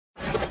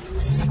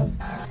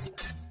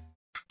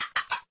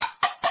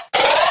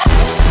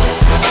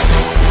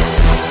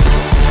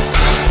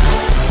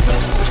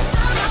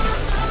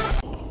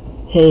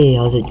Hey,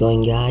 how's it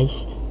going,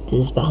 guys? This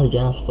is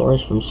Paolo-Janus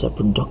from Seph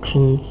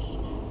Productions,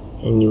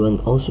 and you can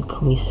also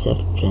call me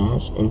Seph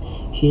Jazz, and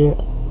here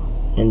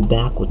and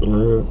back with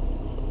another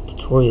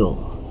tutorial.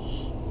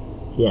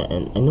 Yeah,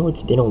 and I know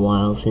it's been a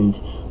while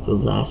since we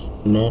last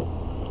met,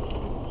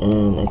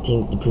 and I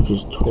think the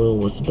previous tutorial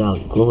was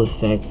about glow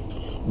effect,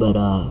 but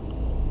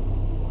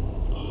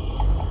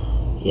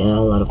yeah, a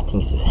lot of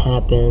things have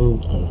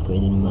happened. I've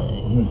upgraded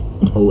my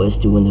OS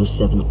to Windows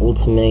 7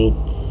 Ultimate,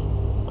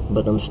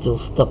 but I'm still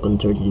stuck on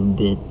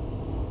 32-bit,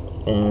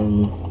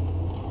 and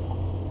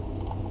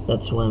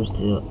that's why I'm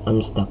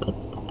stuck at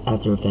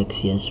After Effects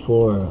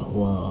CS4.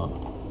 Well,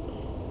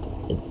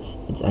 it's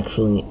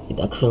actually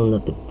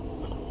not the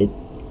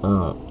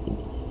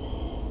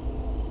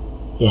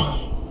yeah,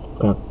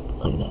 crap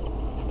like that.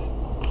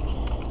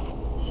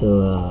 So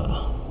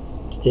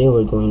today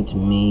we're going to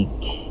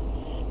make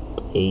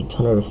a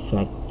ton of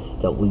effects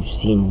that we've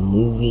seen in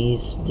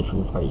movies,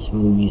 different various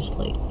movies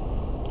like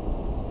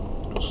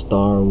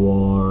Star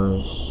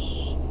Wars,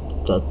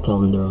 the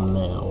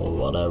Thunderman, or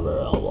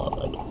whatever,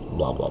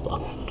 blah blah blah.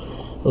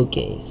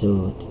 Okay,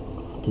 so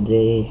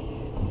today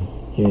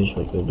here's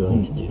what we're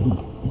going to do.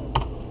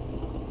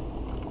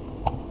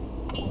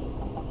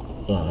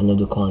 Yeah, I know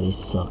the quality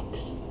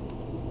sucks.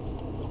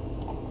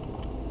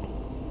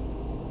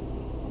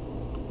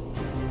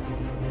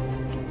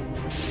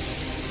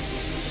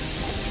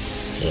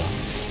 Yeah.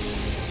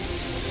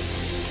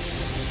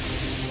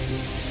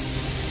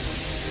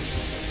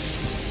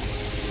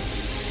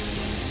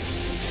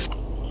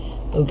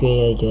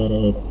 Okay, I get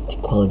it. The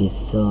quality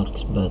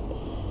sucks, but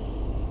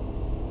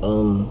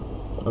I'm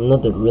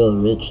not that real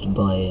rich to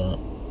buy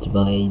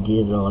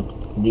DSLR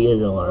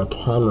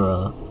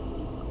camera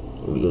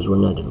because we're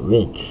not that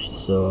rich.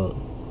 So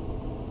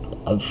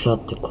I've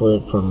shot the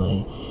clip from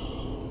my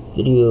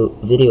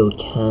video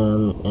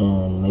cam,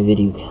 and my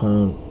video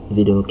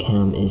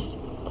cam is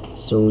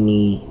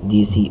Sony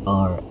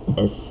DCR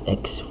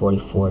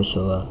SX44.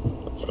 So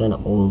it's kind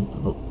of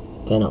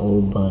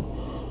old, but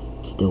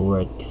it still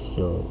works.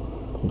 So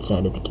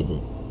decided to give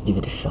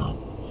it a shot.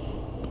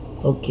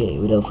 Okay,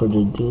 without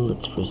further ado,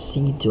 let's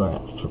proceed to our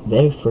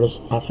very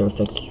first After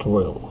Effects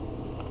tutorial.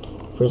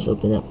 First,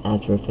 open up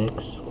After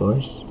Effects, of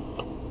course,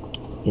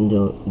 and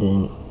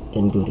then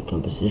go to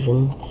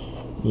composition,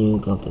 new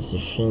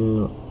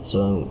composition.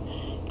 So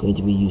I'm going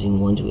to be using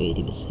 1 to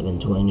 80 with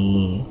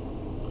 720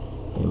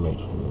 frame rate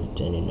for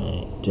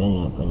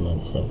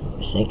 29.97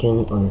 per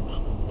second, or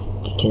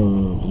you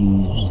can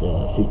use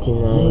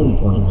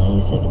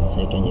 59.97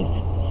 second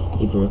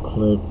if your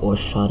clip was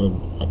shot at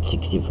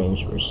 60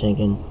 frames per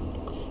second.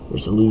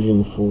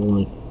 Resolution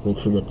full, make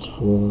sure that's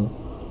full.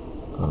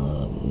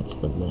 Let's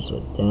not mess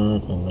with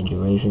that. And my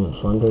duration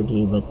is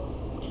 130, but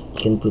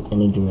you can put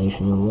any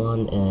duration you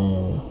want.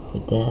 And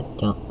with that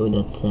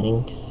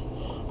settings,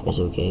 it's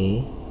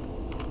okay.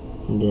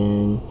 And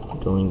then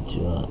going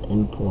to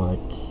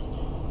import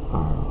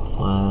our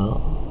file,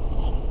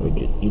 or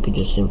you could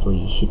just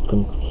simply hit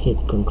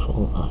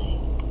Control I.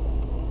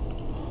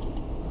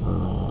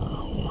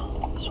 Yeah,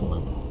 this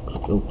one.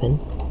 Click open.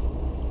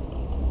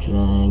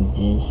 Drag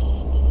this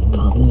to the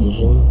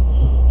composition.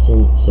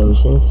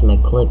 Since my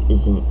clip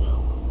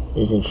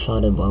isn't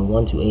shot by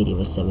 1 to 80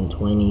 with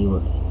 720,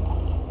 or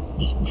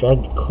just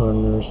drag the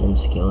corners and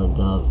scale it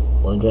up.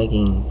 While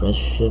dragging, press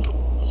Shift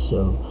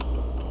so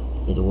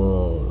it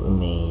will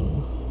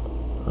remain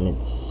on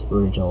its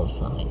original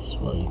size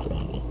while you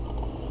drag it.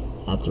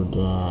 After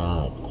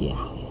that,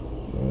 yeah,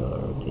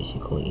 you're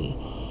basically,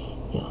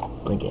 yeah,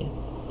 okay.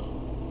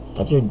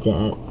 After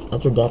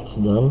that's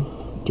done,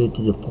 go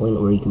to the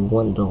point where you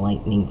want the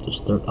lightning to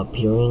start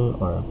appearing,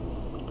 or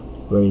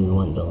where you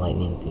want the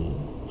lightning to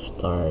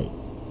start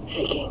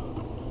shaking.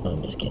 No,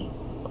 I'm just kidding.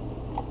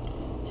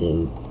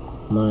 So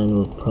mine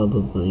will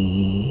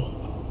probably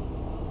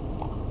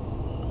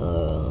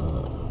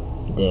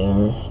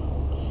there.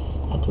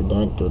 After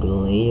that, go to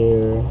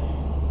layer,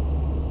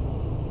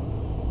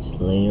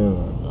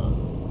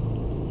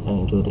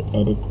 and go to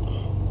edit.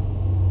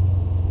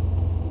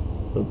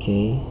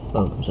 Okay.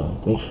 Oh, I'm sorry.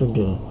 Make sure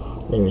the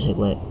layer is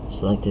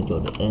selected.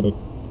 Go to edit.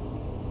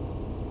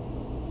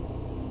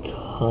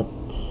 Cut.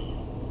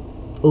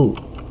 Oh,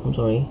 I'm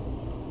sorry.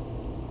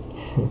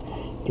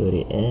 Go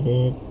to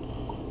edit.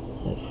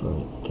 I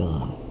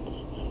forgot.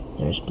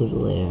 There's split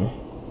layer.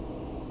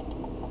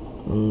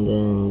 And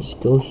then just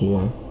go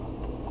here.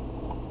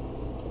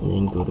 And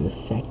then go to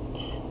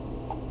effect.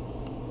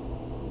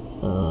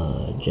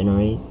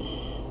 Generate.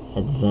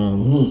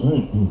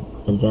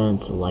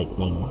 Advanced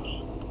lightning.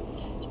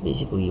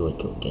 Basically what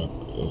you'll get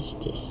is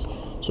this.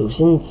 So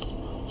since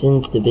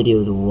the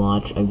video to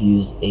watch, I've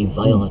used a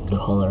violet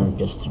color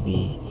just for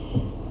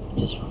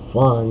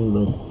fun,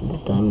 but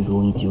this time I'm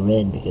going to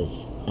red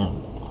because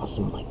I'm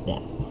awesome like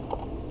that.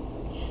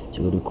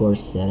 So go to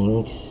course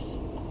settings,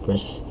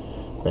 press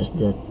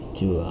that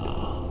to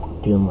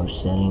appear more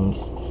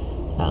settings,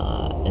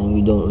 and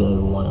we don't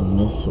really want to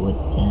mess with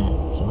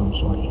that, so I'm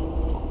sorry.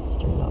 Let's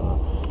turn that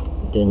off.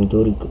 Then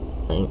go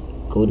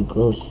to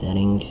glow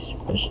settings,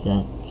 press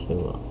that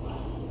to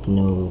you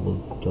know, will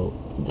go,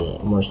 the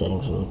more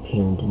settings will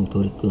appear, and then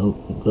go to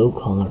glow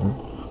color,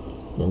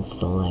 then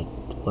select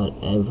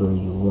whatever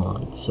you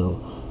want. So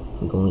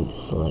I'm going to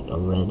select a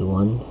red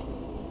one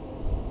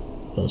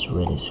because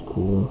red is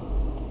cool.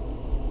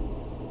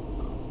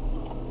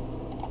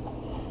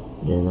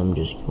 Then I'm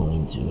just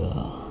going to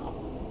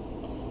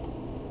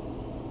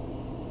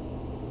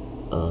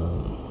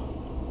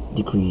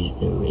decrease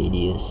the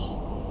radius,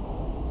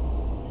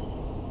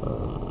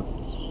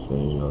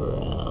 send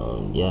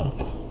around, yeah,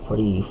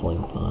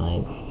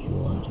 40.5 if you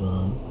want to,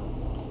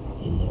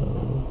 you know,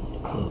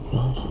 the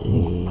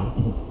opacity.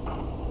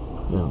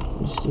 No,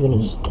 I'm just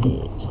gonna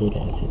stay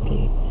at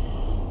 50.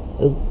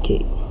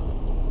 Okay.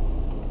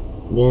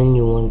 Then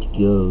you want to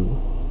go.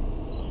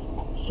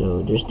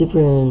 So there's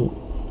different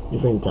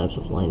types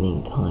of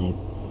lightning type,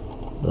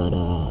 but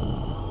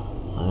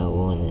I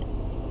want to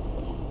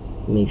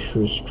make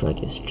sure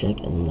strike is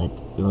checked and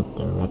not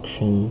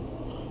direction,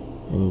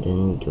 and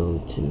then go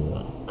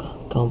to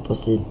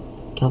composite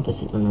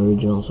on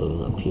original, so it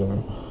will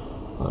appear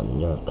on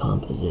your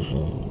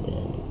composition.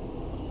 Then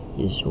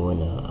you just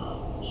wanna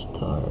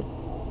start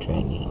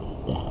dragging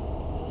that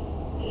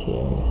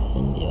here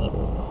and the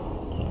other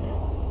there.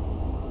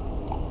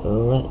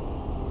 Alright.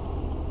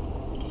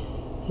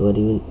 So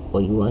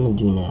what you want to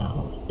do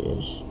now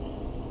is,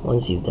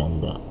 once you've done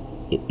that,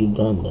 hit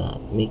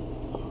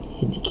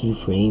the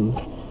keyframe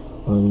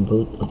on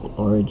both of the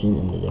origin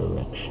and the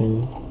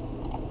direction.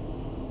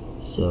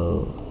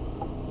 So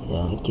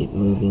yeah, keep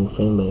moving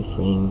frame by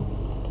frame,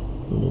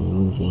 and then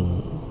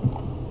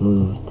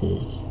move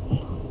this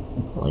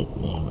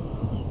lightning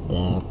like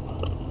that.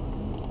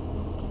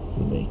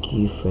 And by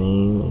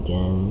keyframe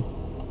again,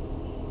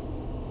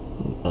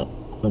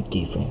 not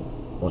keyframe,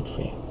 what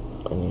frame?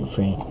 I mean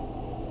frame.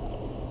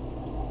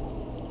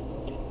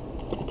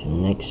 Go to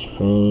next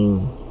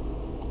frame.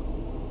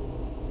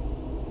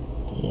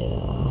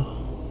 Yeah.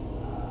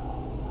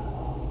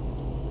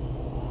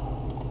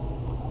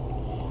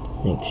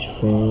 Next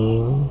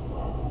frame.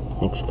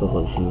 Next couple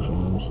of few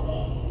frames.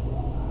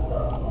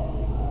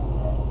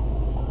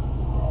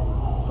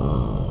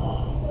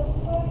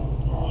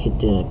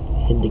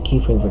 Hit the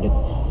keyframe for the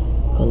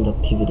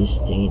conductivity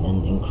state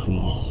and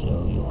increase, so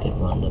you'll get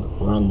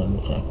random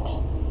effects.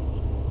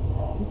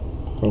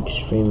 Next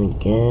frame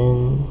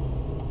again.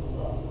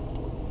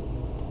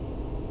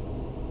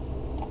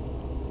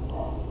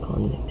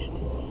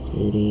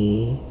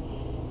 Conductivity.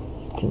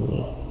 You can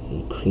make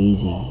a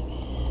crazy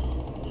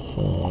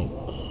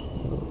effect.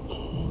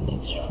 Okay,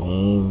 next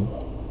frame.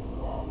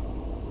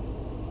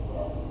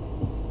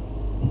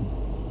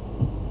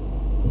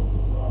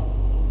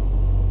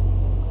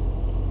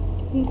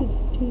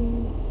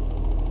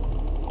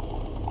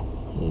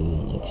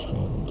 Next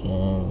frame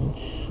again.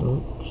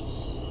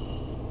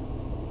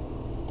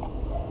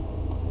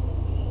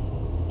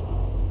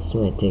 This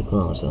might take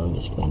long, so I'm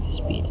just going to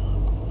speed up.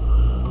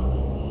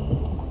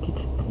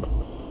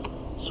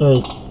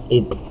 Sorry,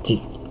 it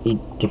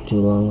took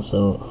too long.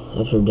 So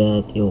after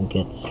that, you'll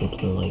get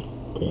something like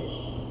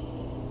this.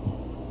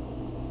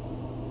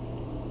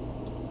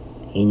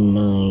 A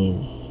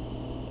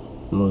nice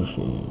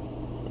motion,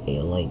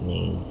 a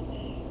lightning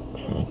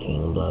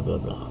tracking, blah blah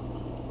blah.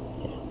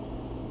 Yeah.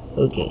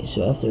 Okay,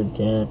 so after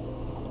that,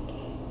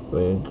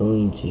 we're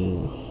going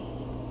to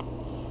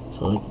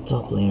select the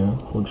top layer,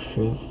 hold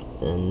shift,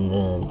 and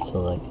then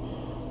select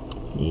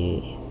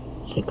the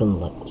second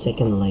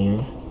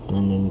layer,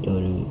 and then go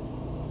to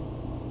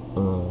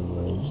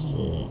where is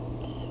it?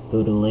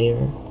 Go to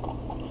layer,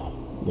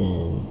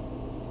 then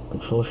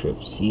Control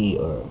Shift C,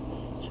 or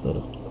just go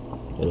to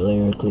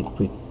layer, click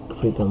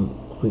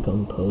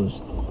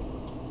pre-compose,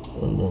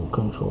 and then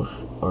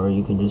or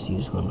you can just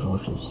use Control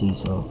Shift C.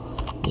 So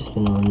I'm just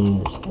gonna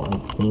rename this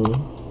lightning.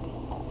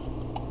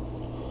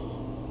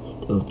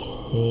 Hit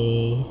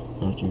OK.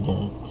 After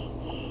that,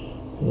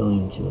 we're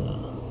going to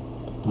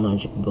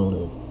magic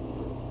bullet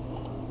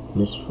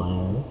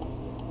misfire.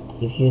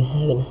 If you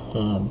haven't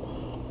had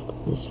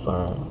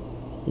misfire,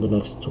 in the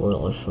next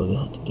tutorial I'll show you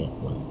how to get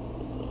one.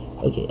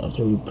 Okay,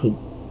 after we put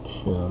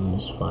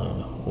misfire,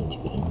 we're going to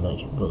go to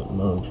magic bullet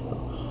mojo,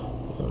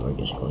 and we're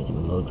just going to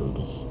mojo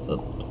this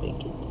up to make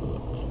it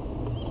look.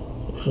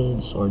 Actually,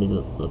 this already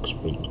looks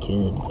pretty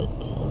good,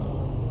 but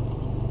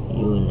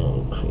you wanna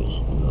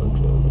increase the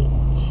mojo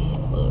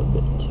a little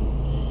bit to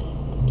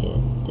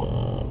get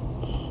that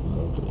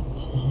mojo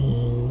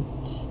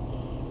tint,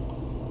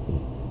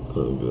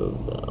 mojo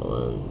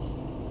balance.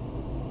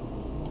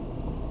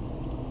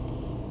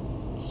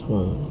 This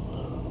one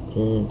a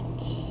bit,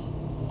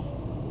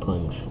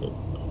 punch it.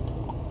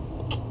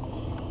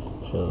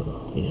 So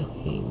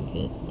basically we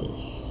get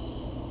this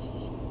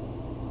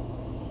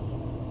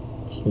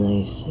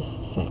nice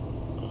effect.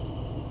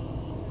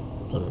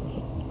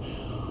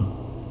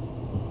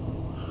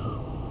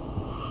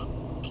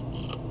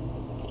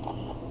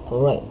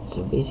 Alright,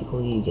 so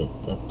basically you get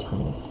that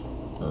kind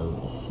of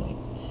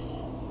effect.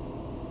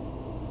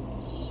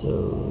 So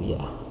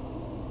yeah.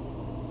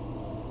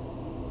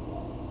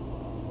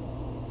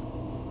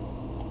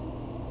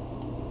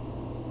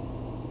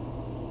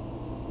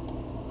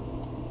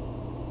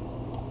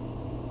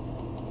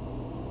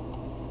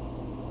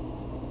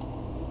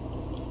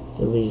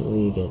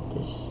 basically you get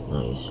this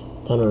nice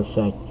tunnel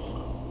effect.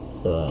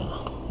 So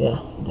yeah,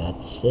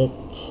 that's it.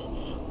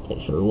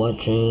 Thanks for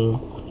watching.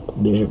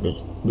 Be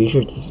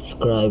sure to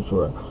subscribe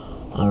for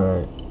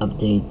our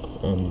updates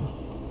and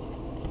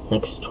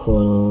next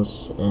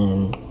tutorials,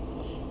 and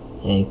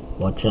hey,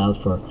 watch out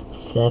for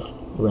Seph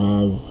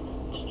Raz's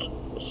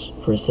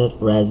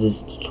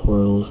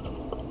tutorials.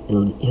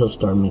 He'll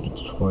start making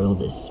tutorial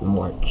this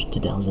March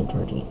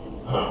 2013,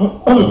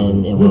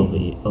 and it will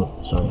be. Oh,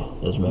 sorry,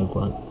 that's my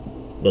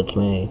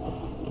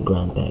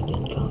grandpa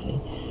again coughing.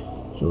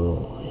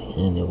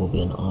 And it will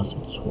be an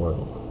awesome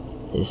tutorial.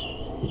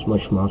 He's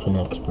much more of an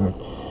expert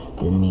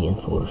than me in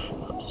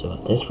Photoshop. So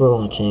thanks for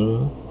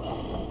watching.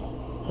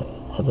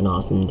 Have an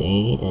awesome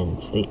day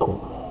and stay cool.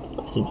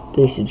 So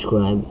please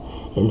subscribe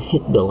and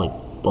hit the like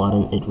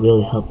button. It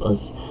really helps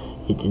us.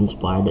 It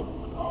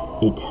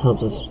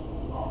helps us.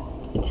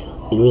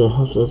 It really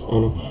helps us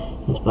and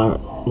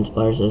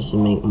inspires us to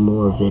make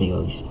more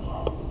videos.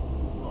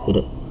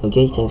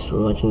 Okay, thanks for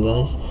watching,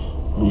 guys.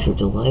 Be sure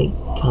to like,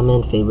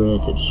 comment,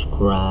 favorite,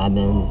 subscribe,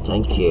 and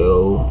thank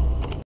you.